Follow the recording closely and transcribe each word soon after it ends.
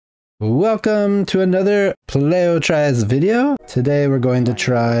Welcome to another PLEO Tries video. Today we're going to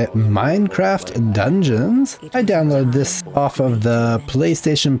try Minecraft Dungeons. I downloaded this off of the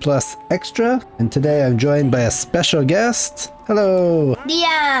PlayStation Plus Extra, and today I'm joined by a special guest. Hello!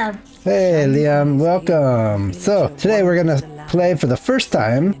 Liam! Hey Liam, welcome! So, today we're gonna play for the first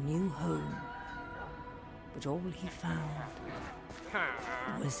time. But all he found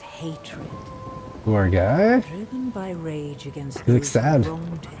was hatred. Poor guy. Driven by rage against He looks those who sad.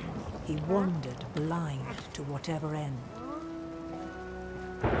 wronged him, he wandered blind to whatever end.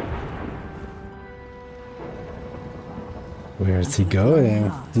 Where is he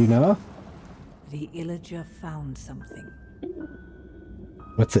going? Do you know? The illager found something.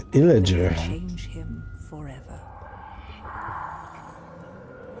 What's an illager? Change him forever.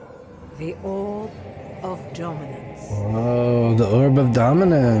 The Orb of Dominance. Oh, the Orb of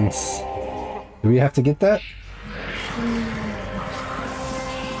Dominance. Do we have to get that?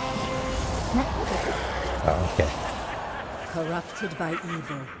 Oh, okay. Corrupted by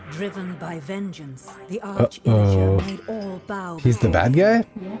evil, driven by vengeance, the arch-illager made all bow. He's the bad guy?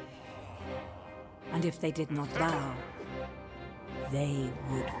 Yeah. And if they did not bow, they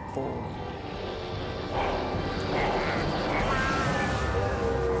would fall.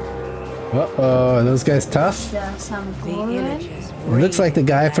 Uh-oh, are those guys tough? It looks like the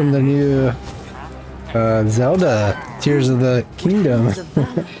guy from the new Zelda, Tears of the Kingdom.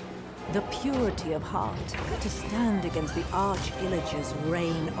 The purity of heart to stand against the arch-illager's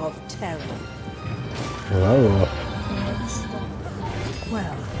reign of terror. Whoa.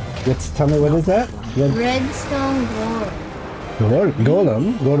 Well, Let's tell me, what is that? Redstone gold.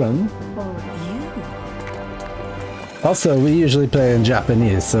 Golem. you Also, we usually play in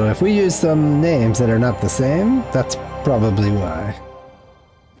Japanese, so if we use some names that are not the same, that's probably why.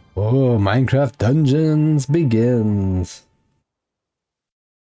 Oh, Minecraft Dungeons begins.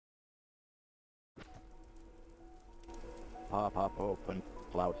 Pop open.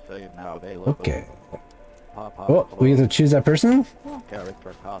 Cloud save now available. Okay. Pop Oh, we get to choose that person?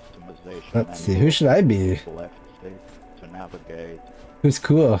 character customization. Let's see, who should I be? Select state to navigate. Who's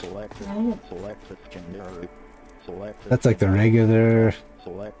cool? Select the skin vary. Select That's like the regular.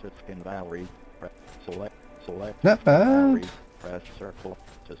 Select the skin vary. Select Not bad. press circle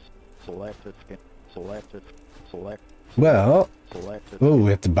to select the skin. Select Well, select oh, we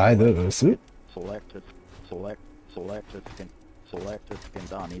have to buy those. Sweet. select the skin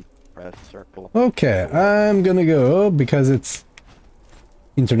Donnie. Press circle. Okay, I'm gonna go, because it's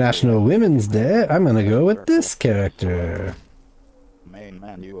International Women's Day, I'm gonna go with this character. Main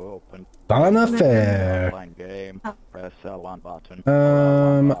menu open. Bonafare. Online game. Press L on button.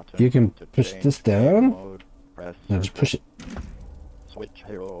 You can push this down. Mode. Press No, just push it. Switch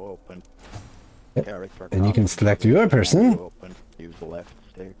hero open. Yep. Character And you can select your person. open. Use the left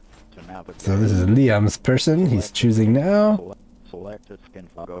stick to navigate. So this is Liam's person, he's choosing now. Select the skin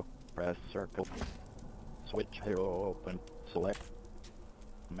logo. Press circle. Switch hero open. Select.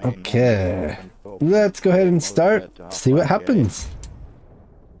 Main Okay, menu open. let's go ahead and start, see what happens.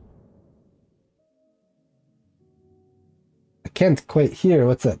 I can't quite hear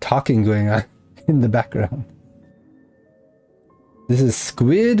what's that talking going on in the background. This is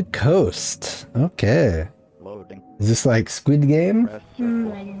Squid Coast. Okay. Loading. Is this like Squid Game? Press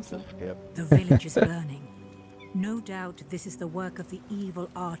circle to skip. The village is burning. No doubt this is the work of the evil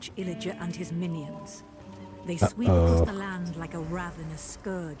arch-illager and his minions. They sweep across the land like a ravenous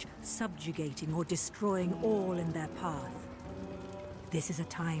scourge, subjugating or destroying all in their path. This is a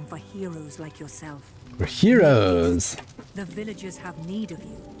time for heroes like yourself. We're heroes. The villagers have need of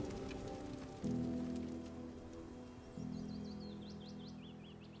you.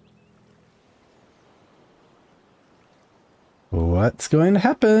 What's going to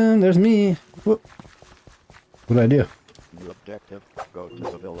happen? There's me. Whoop. What do I do? New objective. Go to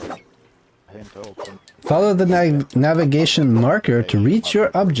the village. Hint open. Follow the navigation marker to reach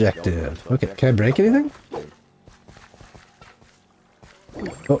your objective. Okay, can I break anything?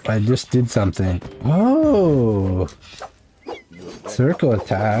 Oh, I just did something. Oh! Circle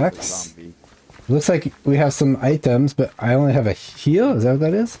attacks. Zombie. Looks like we have some items, but I only have a heal? Is that what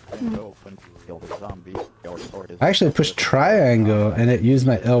that is? Hint open. Kill the zombie. Your sword is I actually pushed triangle and it used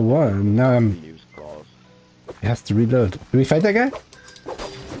my L1. Now use claws. it has to reload. Did we fight that guy?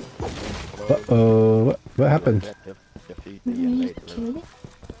 Uh-oh. What happened? Objective. Defeat the invaders.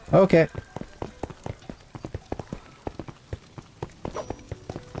 Okay.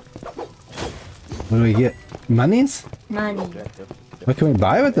 What do we get? Monies? Money. Objective. What can we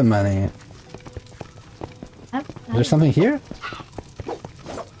buy with the money? Is there something here?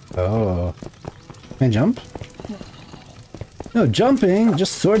 Oh. Can I jump? No jumping,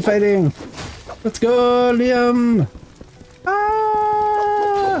 just sword fighting. Let's go, Liam.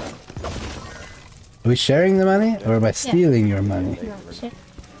 Ah! Are we sharing the money, or am I stealing your money? No, shit.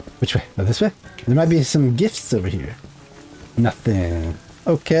 Which way? Oh, this way? There might be some gifts over here. Nothing.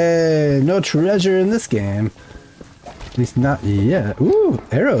 Okay, no treasure in this game. At least not yet. Ooh,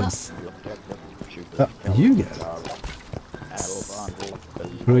 arrows. Oh, you get it.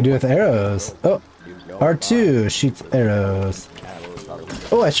 What do we do with arrows? Oh, R2 shoots arrows.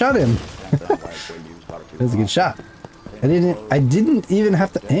 Oh, I shot him. That was a good shot. I didn't even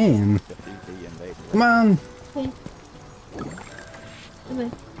have to aim. Come on. Okay. Okay.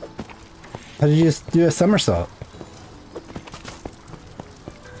 How did you just do a somersault?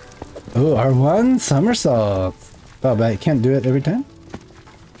 Oh, R1 somersault. Oh, but I can't do it every time?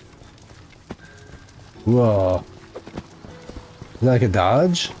 Whoa. Is that like a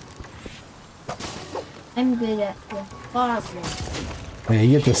dodge? I'm good at the barbell. Yeah,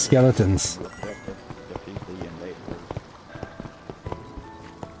 you get the skeletons.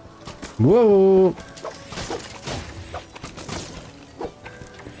 Whoa!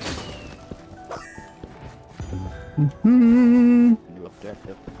 Mm-hmm.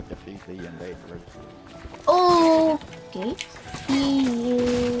 Oh, okay. He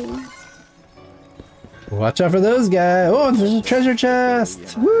Watch out for those guys. Oh, there's a treasure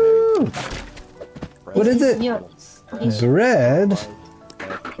chest. Woo! What is it? yours. Bread.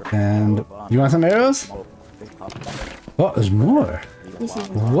 And you want some arrows? Oh, there's more. This is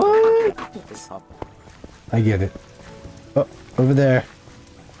What? I get it. Oh, over there.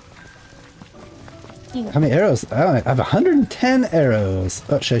 How many arrows? I have 110 arrows.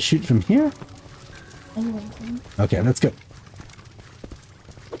 Oh, should I shoot from here? Okay, let's go.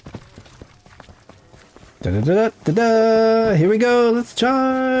 Da da da da da! Here we go. Let's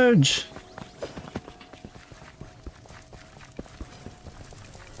charge.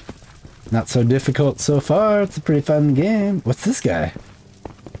 Not so difficult so far. It's a pretty fun game. What's this guy?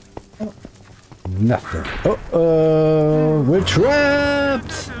 Nothing. Uh-oh! We're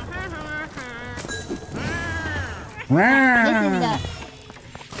trapped!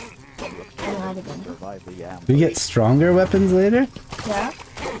 We get stronger weapons later? Yeah.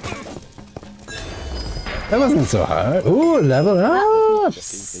 That wasn't so hard. Ooh, level up!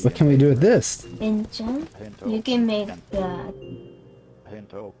 What can we do with this? Enchant. You can make the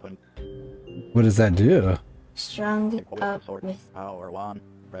What does that do? strong up with.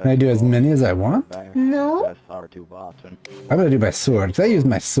 Can I do as many as I want? No. I'm gonna do my sword, because I use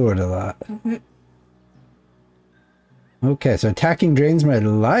my sword a lot. Okay, so attacking drains my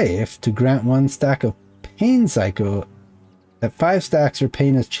life to grant 1 stack of pain cycle. At 5 stacks, your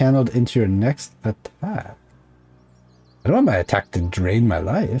pain is channeled into your next attack. I don't want my attack to drain my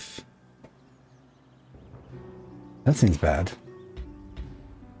life. That seems bad.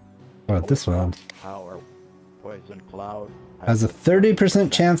 What about this one? Has a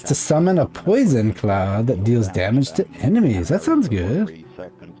 30% chance to summon a poison cloud that deals damage to enemies. That sounds good.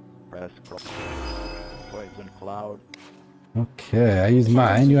 Okay, I use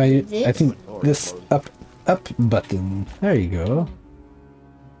mine. I think this up button. There you go.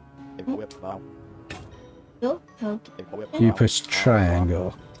 You push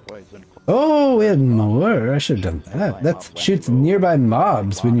triangle. Oh, we had more. I should have done that. That shoots nearby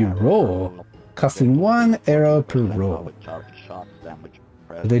mobs when you roll, costing 1 arrow per roll.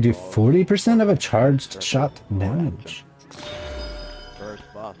 They do 40% of a charged shot damage.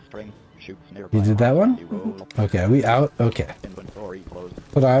 You did that one? Okay, are we out? Okay.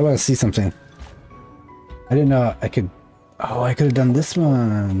 Hold on, I want to see something. I didn't know I could... Oh, I could have done this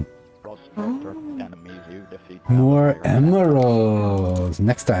one. More emeralds.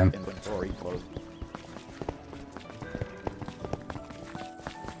 Next time.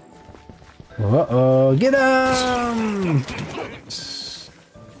 Uh-oh, get him!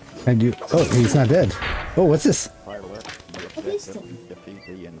 I do... Oh, he's not dead. Oh, what's this? What is that?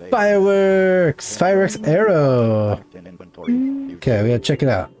 Fireworks! Fireworks arrow! Okay, we gotta check it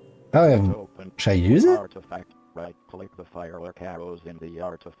out. I have... Should I use it?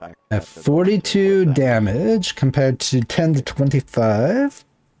 At 42 damage compared to 10 to 25.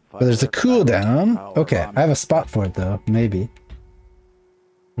 But there's a cooldown. Okay, I have a spot for it though. Maybe.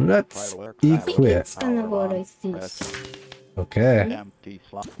 Let's equip. It's gonna go like this. Okay. You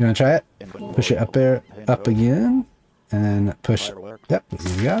wanna try it? Push it up there, up again. And then push. Yep,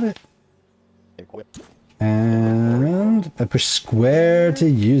 you got it. And I push square to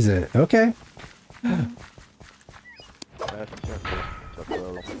use it. Okay.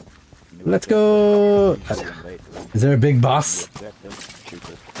 Let's go. Is there a big boss?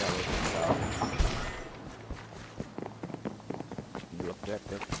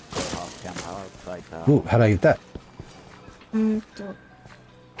 Ooh, how do I get that?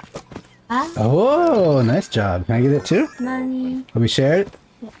 あ、 Oh, nice job. Can I get it too? 何 Can we share it?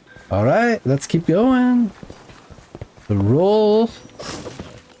 All right, let's keep going. The roll.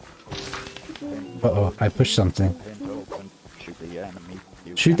 Uh-oh, I pushed something.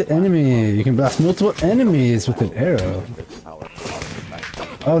 Shoot the enemy. You can blast multiple enemies with an arrow.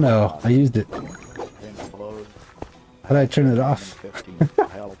 Oh no, I used it. How do I turn it off?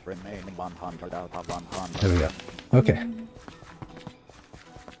 There we go. Okay.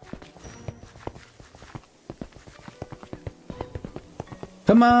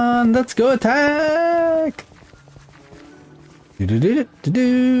 Come on, let's go attack!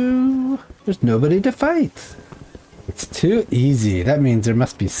 Do-do-do-do-do-do. There's nobody to fight. It's too easy. That means there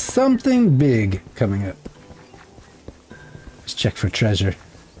must be something big coming up. Let's check for treasure.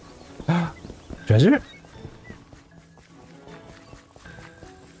 Treasure?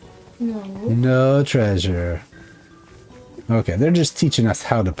 No. No treasure. Okay, they're just teaching us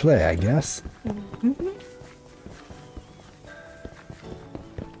how to play, I guess.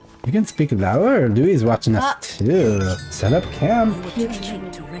 You can speak louder. Louis watching us too. Set up camp. We were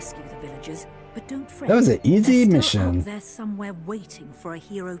trying to rescue the villagers, but don't fret. That was an easy They're still mission. out there somewhere waiting for a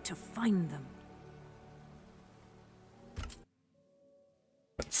hero to find them.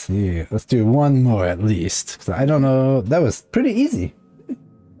 Let's see. Let's do one more at least. 'Cause I don't know. That was pretty easy.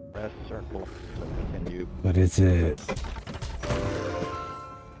 Press circle to continue. What is it?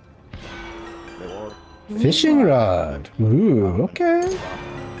 Reward. Fishing rod. Ooh, okay.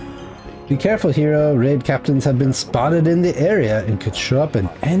 Be careful, hero. Raid captains have been spotted in the area and could show up in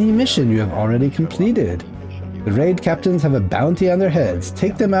any mission you have already completed. The raid captains have a bounty on their heads.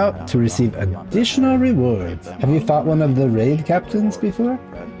 Take them out to receive additional rewards. Have you fought one of the raid captains before?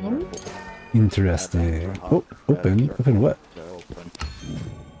 Interesting. Oh, open. Open what? Open.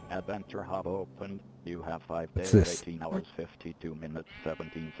 Adventure hub opened. You have 5 What's days, this? 18 hours, 52 minutes,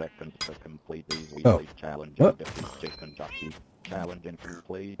 17 seconds to complete these Oh. weekly challenges. What? Defeat chicken jockey. Challenge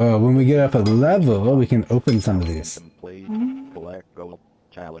incomplete. Oh, when we get up a level, we can open some of these. Complete. Collect gold.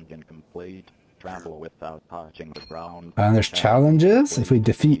 Challenge incomplete. Travel without touching the ground. And there's challenges. If we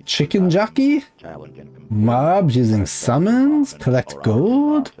defeat Chicken Jockey, Challenge incomplete. mobs using summons, collect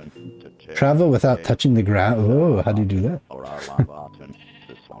gold, travel without touching the ground. Oh, how do you do that? Or R1 button.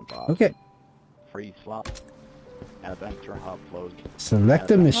 This one button. Okay. Free slot. Adventure hub closed. Select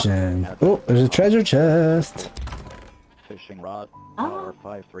a mission. Oh, there's a treasure chest. Fishing rod. Power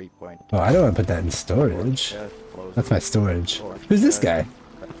 5 3.2. Oh, I don't want to put that in storage. Chest closed. That's my storage. Who's this guy?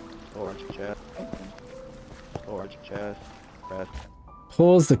 Storage chest. Storage chest. Press.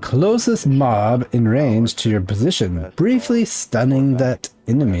 Pulls the closest mob in range to your position, briefly stunning that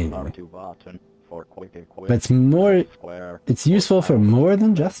enemy. R2 button for quick equip. But Square. it's useful for more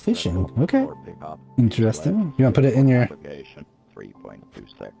than just fishing. Okay. Or pick up. Interesting. You want to put it in your... Navigation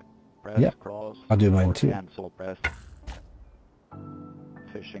 3.2 sec. Press Yeah, cross. I'll do mine or too. Cancel press.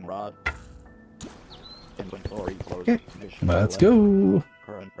 Fishing rod. Inventory closed. Okay, Mission let's select. go.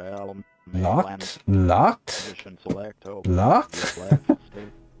 Current realm. Locked? Locked? Mission select. Open. Locked? Use left stick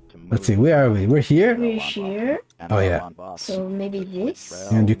to Let's see, move. where are we? We're here? We're here. And Oh, yeah. R1 button. So maybe this.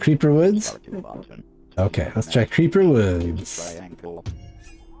 You want to do Creeper Woods? R2 button. Okay, let's try Creeper Woods. Triangle.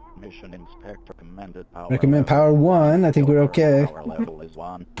 Mission inspect recommended power. Recommend power 1. I think we're okay. Power level is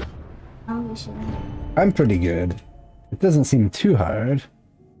 1. Oh, we should. I'm pretty good. It doesn't seem too hard.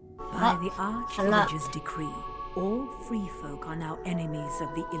 By the Arch-Illager's decree, all free folk are now enemies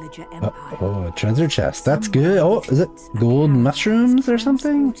of the Illager Empire. Oh, a treasure chest. That's good. Oh, is it gold mushrooms or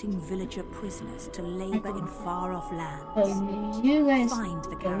something? Transporting villager prisoners to labor in far-off lands. So you guys, Find the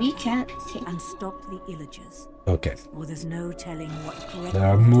we caravan can't take. and stop the Illagers. Okay. Or there's no telling what dreadful There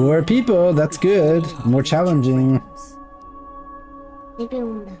are more people. That's good. More challenging. Maybe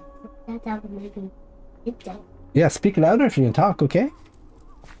on that I would maybe hit that Yeah, speak louder if you can talk, okay?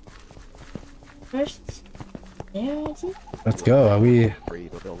 first. There is it. Let's go. Are we... Free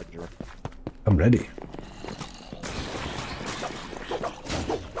the villager. I'm ready.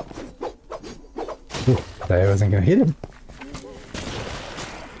 Ooh, thought I wasn't gonna hit him.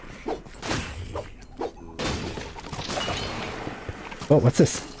 Oh, what's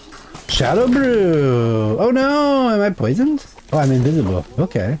this? Shadow Brew! Oh no! Am I poisoned? Oh, I'm invisible.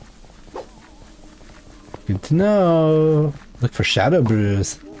 Okay. Good to know. Look for Shadow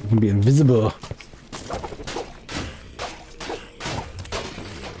Brews. You can be invisible.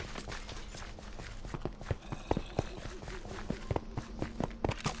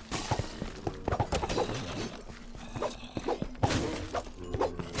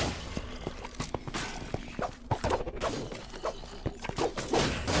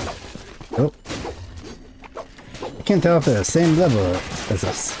 Oh. I can't tell if they're the same level as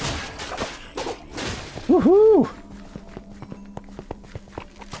us. Woohoo!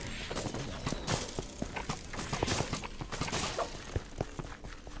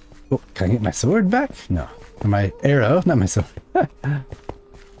 Oh, can I get my sword back? No. Or my arrow, not my sword.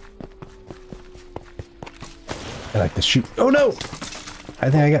 I like to shoot. Oh no! I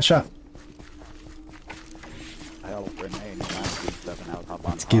think I got shot.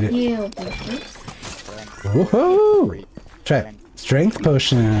 Let's get it. Woohoo! Try strength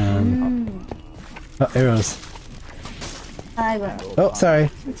potion. Oh, arrows. Oh, sorry.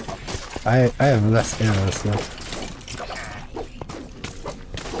 I have less arrows though.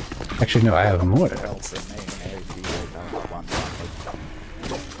 Actually, no, I have more arrows.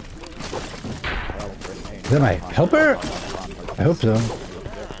 Is that my helper? I hope so.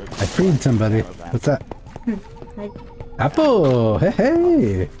 I freed somebody. What's that? Apple! Hey,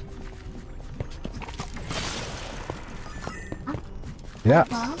 hey! Yeah.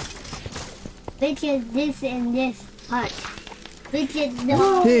 Which is this and this part? Which is the...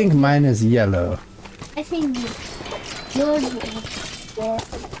 I think mine is yellow. I think yours is the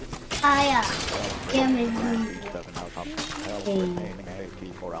fire.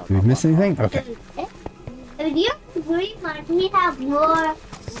 Did we miss anything? Okay. If you have green ones, we have more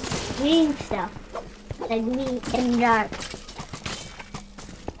green stuff. Like green and dark.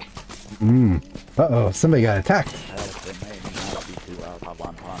 Uh-oh, somebody got attacked.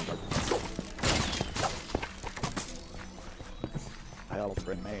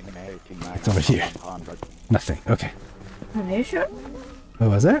 It's over here. Nothing. Okay. Are you sure? What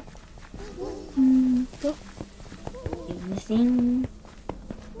was there? Anything?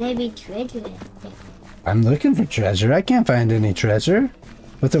 Maybe treasure. I'm looking for treasure. I can't find any treasure.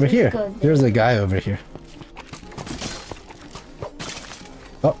 What's over here? There's a guy over here.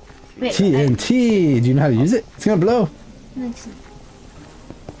 Oh, Wait, TNT. Do you know how to use it? It's gonna blow. Use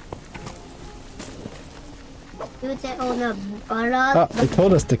it on the bottom. Oh, they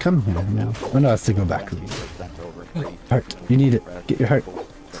told us to come here. No. Oh no, it's to go back. Heart. You need it. Get your heart.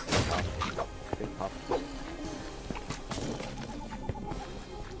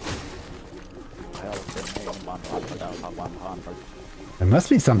 There must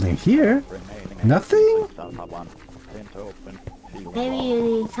be something here. Nothing? Maybe you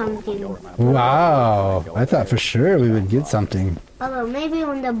need something. Wow. I thought for sure we would get something. Although maybe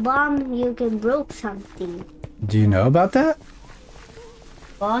on the bomb you can broke something. Do you know about that?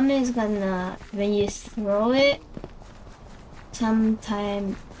 Bomb is gonna, when you throw it,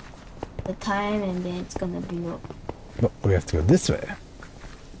 sometime the time and then it's gonna blow. Oh, we have to go this way.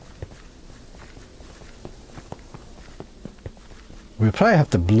 We probably have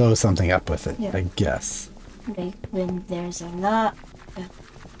to blow something up with it, Yeah. I guess. Like when there's a lot.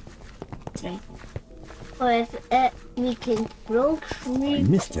 That's right. Or if we can broke I three.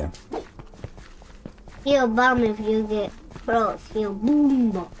 missed him. He'll bomb if you get close. He'll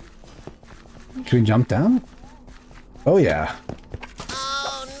boom bomb. Can we jump down? Oh yeah.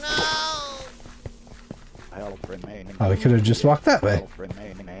 Oh, we could have just walked that way.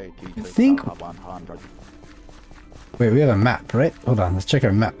 I think... Wait, we have a map, right? Hold on, let's check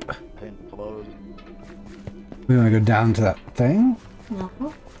our map. We want to go down to that thing? No,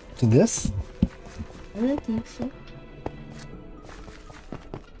 To this? I don't think so.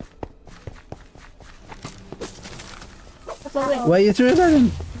 Why you threw that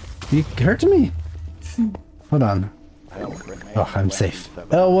in? You hurt me. Hold on. Oh, I'm safe.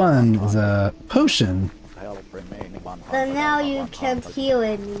 L1 is a potion. But now you can't heal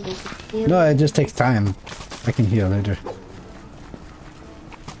anymore. No, it just takes time. I can heal later.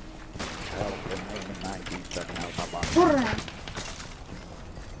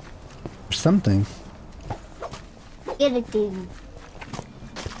 Or something. Anything.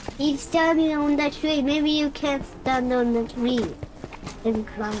 He's standing on the tree. Maybe you can't stand on the tree and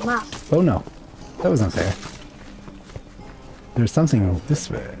climb up. Oh no. That wasn't fair. There's something this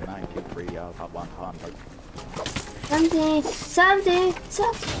way. Something, something,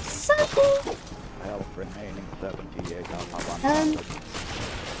 something.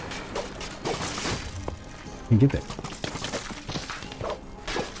 You get there.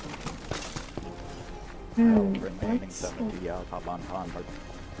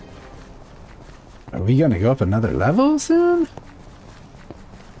 Are we gonna go up another level soon?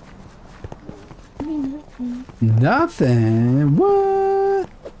 Nothing. What?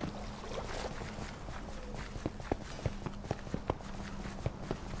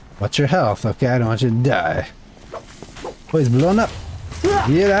 What's your health? Okay, I don't want you to die. Oh, he's blown up.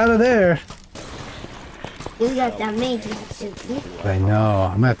 Get out of there. You got the amazing suit. I know.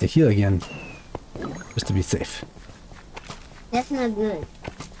 I'm gonna have to heal again. Just to be safe. That's not good.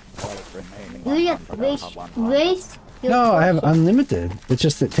 Health remaining You just 100 out of 100. waste your No, I have potion. unlimited. It's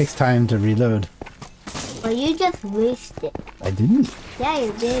just it takes time to reload. But you just wasted. I didn't. Yeah,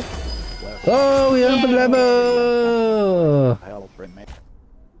 you did. Oh, we have a Yay. level! Health remain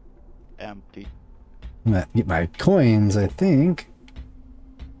empty. I'm gonna get my coins, I think.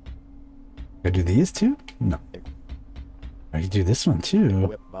 I do these too? No. I can do this one too.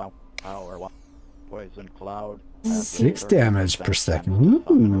 Whip bow, power one. Poison cloud. 6 damage per second.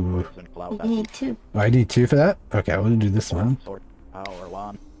 Ooh. Poison cloud. You need 2. Oh, I need 2 for that? Okay, I want to do this one. Sword, power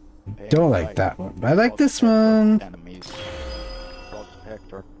one. Don't like that one. I like this one. Enemies.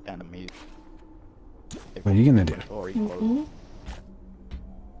 Prospector enemies. What are you gonna do? Inventory Mm-hmm.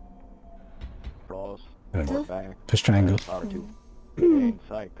 closed. Cross. Okay. Back. Push triangle. R2. Drain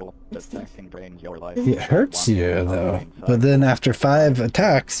cycle. Attacking drains your life. It hurts you though. But then after 5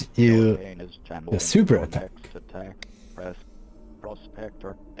 attacks, you a super attack. Attack. Press.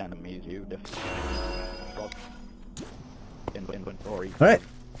 Prospector enemies you inventory. Alright.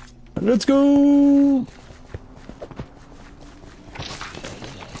 Let's go!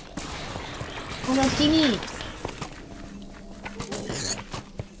 How much do you need?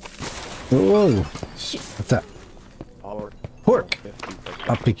 Whoa! What's that? Power. Pork! 50%.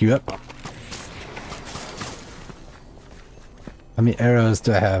 I'll pick you up. How many arrows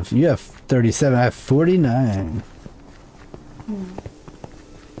do I have? You have 37, I have 49.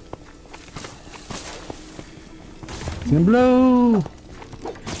 It's gonna blow!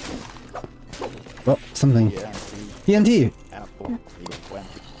 Oh, something. TNT! Apple. 20.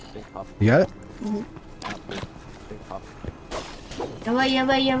 Pick up. You got it? Apple. Pick up. やばいや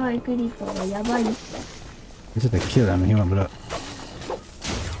ばいやばい、クリッパーがやばい。 I just have to kill him and he won't blow up.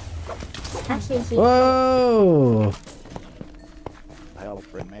 Actually, Whoa! Health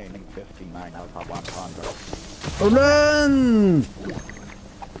remaining 59 out of 100. Oh, run!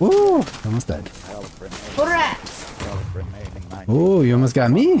 Woo! Almost died. Health remaining. ほら Health remaining 90. Oh, you almost got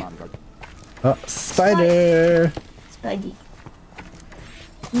me. 100. Oh, spider! スパイディ。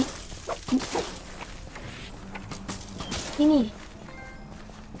に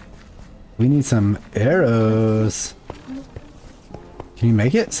We need some arrows. Can you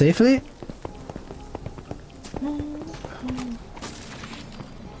make it safely?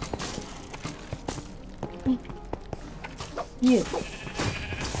 You.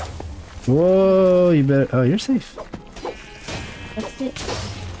 Whoa, you better. Oh, you're safe. That's it.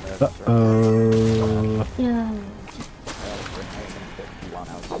 Uh-oh. Yeah. Health remaining 51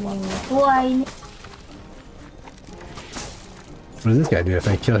 out of 100. Why? What does this guy do if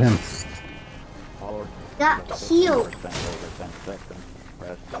I kill him? Power. got healed. 10% over 10 seconds.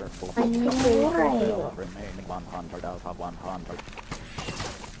 Press circle. I know. Health remaining 100 out of 100.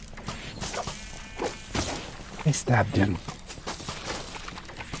 I stabbed him.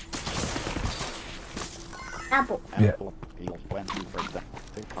 Apple. Yeah. Apple. Heals 20%.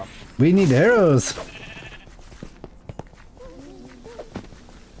 Pick up. We need arrows.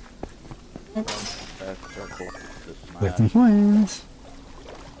 Press circle. To With smash. some coins.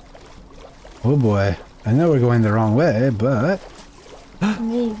 Oh boy. I know we're going the wrong way, but...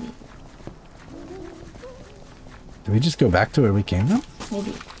 Maybe. Did we just go back to where we came from?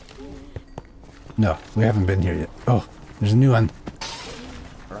 Maybe. No, we haven't been here yet. Oh, there's a new one.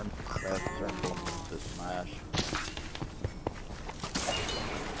 Turn. Press circle. To smash.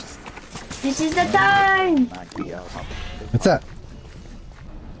 This is the time! 90 out of. Pick What's up.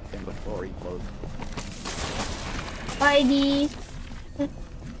 that? Inventory closed. Spidey.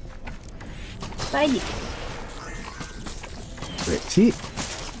 Spidey. Great seat.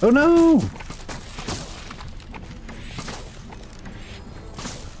 Oh no!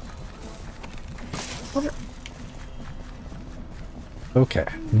 Okay,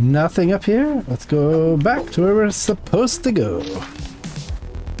 nothing up here. Let's go back to where we're supposed to go.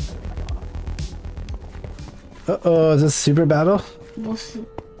 Uh-oh, is this super battle? Boss.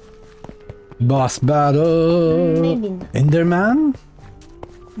 Boss battle! Maybe not. Enderman?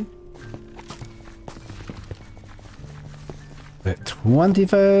 With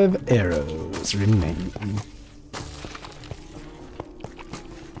 25 arrows remaining.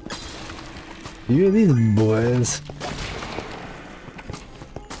 Few of these boys.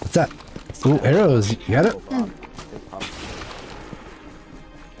 What's that? Oh, arrows. You got it? Pick up.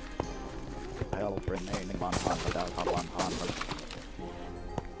 Health remaining 100 out of 100.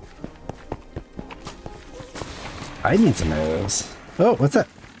 I need some arrows. Oh, what's that?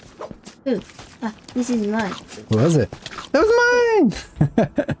 Ooh. Ah, this is mine. What was it? That was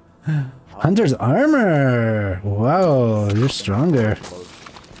mine! Hunter's armor! Wow, you're stronger.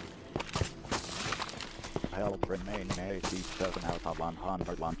 Health remaining 87 out of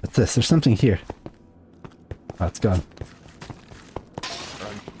 101. What's this? There's something here. Oh, it's gone.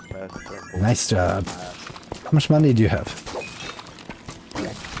 Press circle. Nice job. How much money do you have?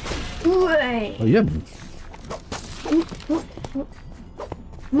 Wait. Oh, you have...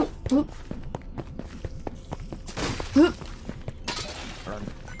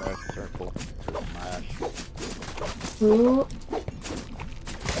 Press circle to smash. Ooh.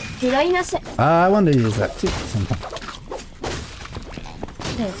 Did I not say? I wanted to use that too sometime.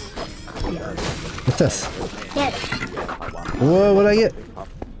 Yes. What's this? Yes. Whoa, what'd I get?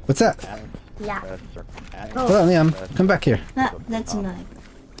 What's that? Yeah. Press circle. Hold on, Liam. Come back here. That's mine.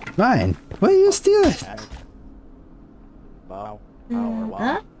 Mine. Why did you steal it? Bow. Power one.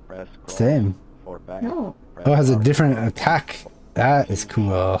 Huh? Press cross. Same. For back. No. Oh, it has a different attack. That is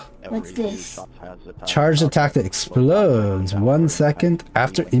cool. What's this? Charged attack that explodes 1 second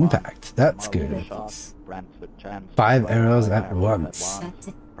after impact. That's good. 5 arrows at once. That's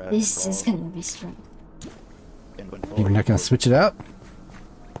it. This is gonna be strong. You're not gonna switch it out?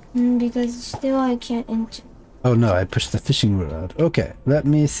 Because still I can't enter. Oh no, I pushed the fishing rod. Okay, let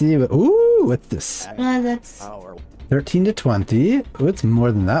me see what. Ooh, what's this? That's 13 to 20. Oh, it's more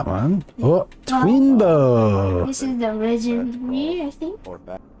than that one. Oh, twin bow. this is the legendary, I think.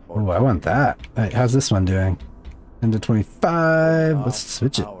 Oh, I want that. Alright, how's this one doing? 10 to 25. Let's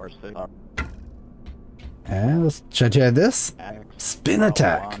switch it. And let's try this. Spin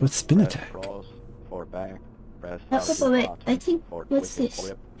attack. What's spin attack? Wait, I think, what's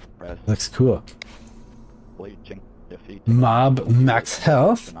this? Looks cool. Mob max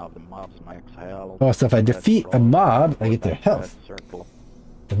health. Oh, so if I defeat a mob, I get their health.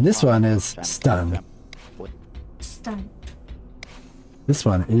 And this one is stun. Stun. This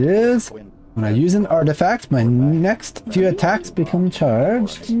one is when I use an artifact, my next few attacks become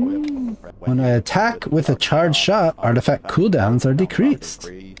charged. When I attack with a charged shot, artifact cooldowns are decreased.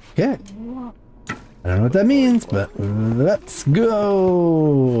 Okay. I don't know what that means, but let's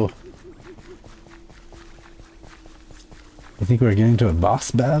go. You think we're getting to a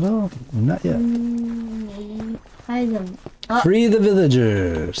boss battle? Not yet. I don't. Free the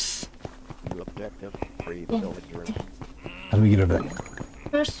villagers. How do we get over there?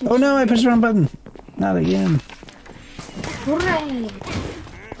 First, Oh no, I pushed the wrong button. Not again. hooray!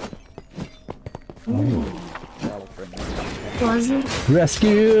 Wasn't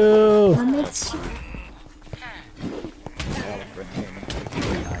Rescue! damage.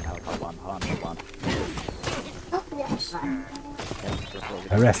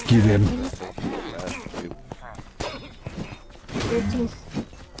 I rescued him.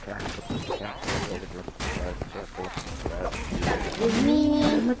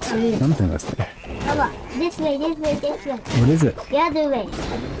 Something was there. This way, this way, this way. What is it? The other way.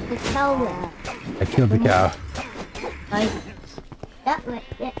 The cow way. I killed the cow. That way.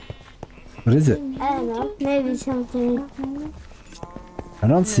 Yeah. What is it? I don't know. Maybe something. I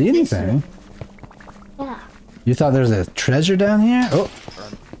don't see anything. Yeah. You thought there was a treasure down here? Oh,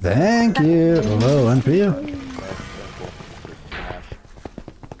 thank you. Whoa, one for you.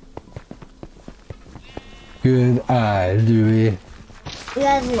 Good eye, Louis.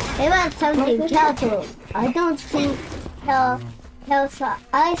 Because it was something Kelto. I don't think Kel saw.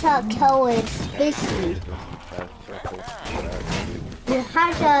 I thought Kel was fishy. You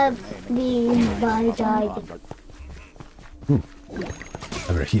had to be by died.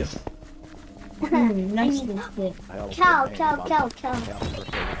 Over here. Nice. Kel.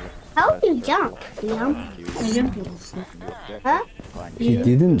 How do you jump, Liam? I don't know. Huh? He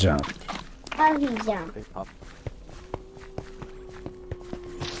didn't jump. How do you jump?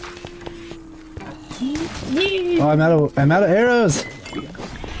 Oh, I'm out of arrows.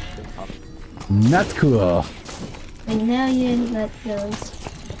 Not cool. And now you let those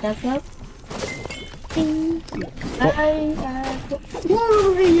back up. Ding.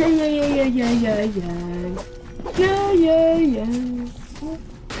 Whoa,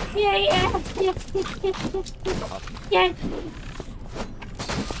 yeah.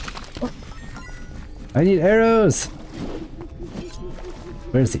 I need arrows.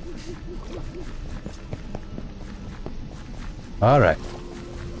 Where is he? All right.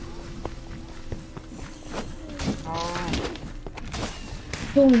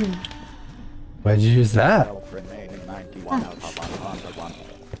 Boom. Why'd you use that?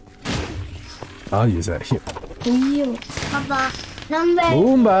 I'll use that here. Wheel. Papa, number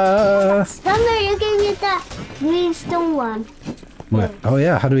Boomba! you can get that green stone one. What? Oh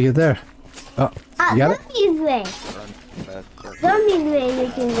yeah, how do we get there? Oh, you got it? This way. zombie way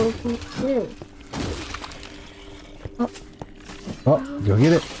you can go to too. Oh, go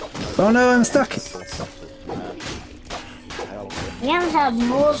get it. Oh no, I'm stuck. Yam have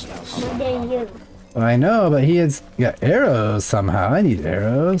more than you. I know, but he has got arrows somehow. I need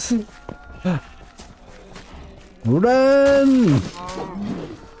arrows. Run!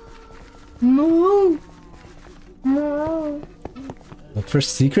 Move. Move. Look for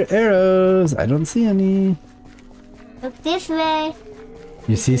secret arrows. I don't see any. Look this way.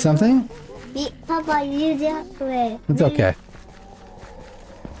 You see something? Papa, you that way. It's okay.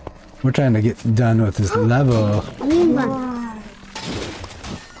 We're trying to get done with this level.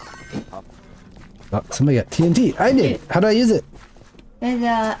 Oh, somebody got TNT. I did. How do I use it? There's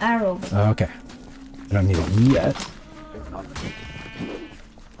an arrow. Oh, okay. I don't need it yet.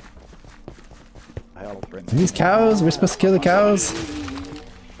 Are these cows? We're supposed to kill the cows?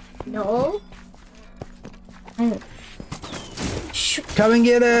 No. Come and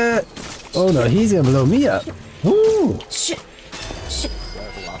get it! Oh no, he's gonna blow me up. Ooh!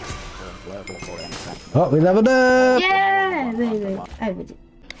 Oh, we leveled up! Yeah! Wait. I will do.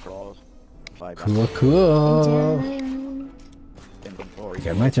 Cool, cool.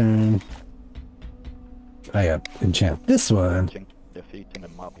 Okay, my turn. I gotta enchant this one. Do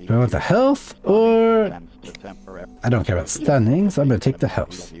I want the health or... I don't care about stunning, so I'm gonna take the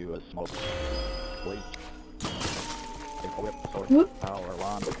health.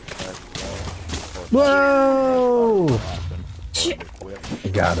 Whoa! I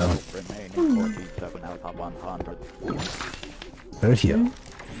got him. Better heal.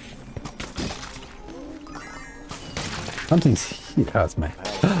 Something's here. Oh, it's mine.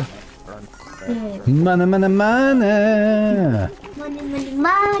 Mana, mana, mana!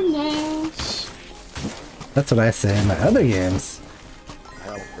 Money. That's what I say in my other games.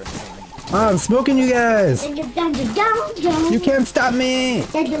 Oh, I'm smoking you guys! You can't stop me!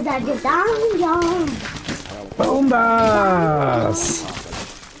 Boom boss!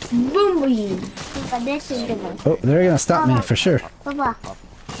 Boom. Oh, they're gonna stop me for sure. Papa.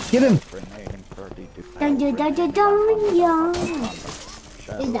 Get him!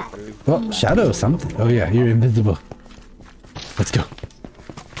 Oh, shadow something. Oh yeah, you're invisible. Let's go.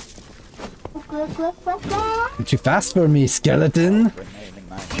 You're too fast for me, skeleton.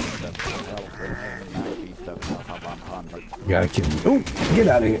 You gotta kill me. Oh, get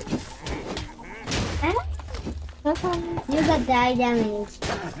out of here. You got die damage.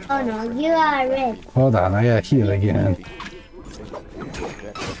 Oh no, you are red. Hold on, I gotta heal again.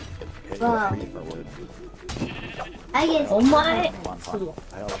 Wow. I guess. Oh my!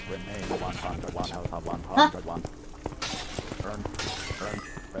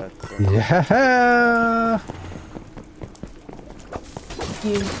 Yeah!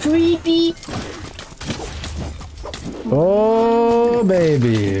 You creepy! Oh,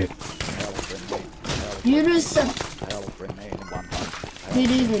 baby! You some. How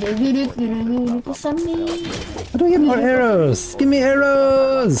do I get more arrows? Give me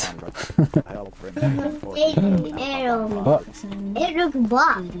arrows! Arrow. Oh, It looks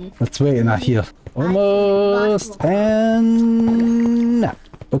black. let's wait and I'll heal. Almost and now.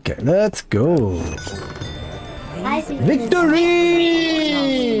 Okay, let's go.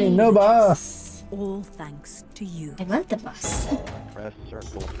 Victory! No boss. All thanks to you. I want the bus.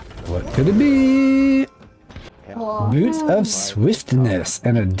 What could it be? Boots of Swiftness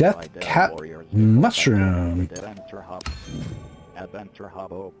and a Death Cap Mushroom.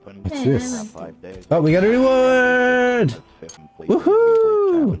 What's this? Oh, we got a reward!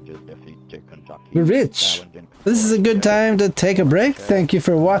 Woohoo! We're rich! This is a good time to take a break. Thank you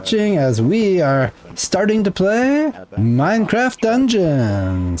for watching as we are starting to play Minecraft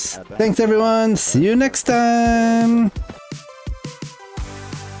Dungeons. Thanks everyone, see you next time!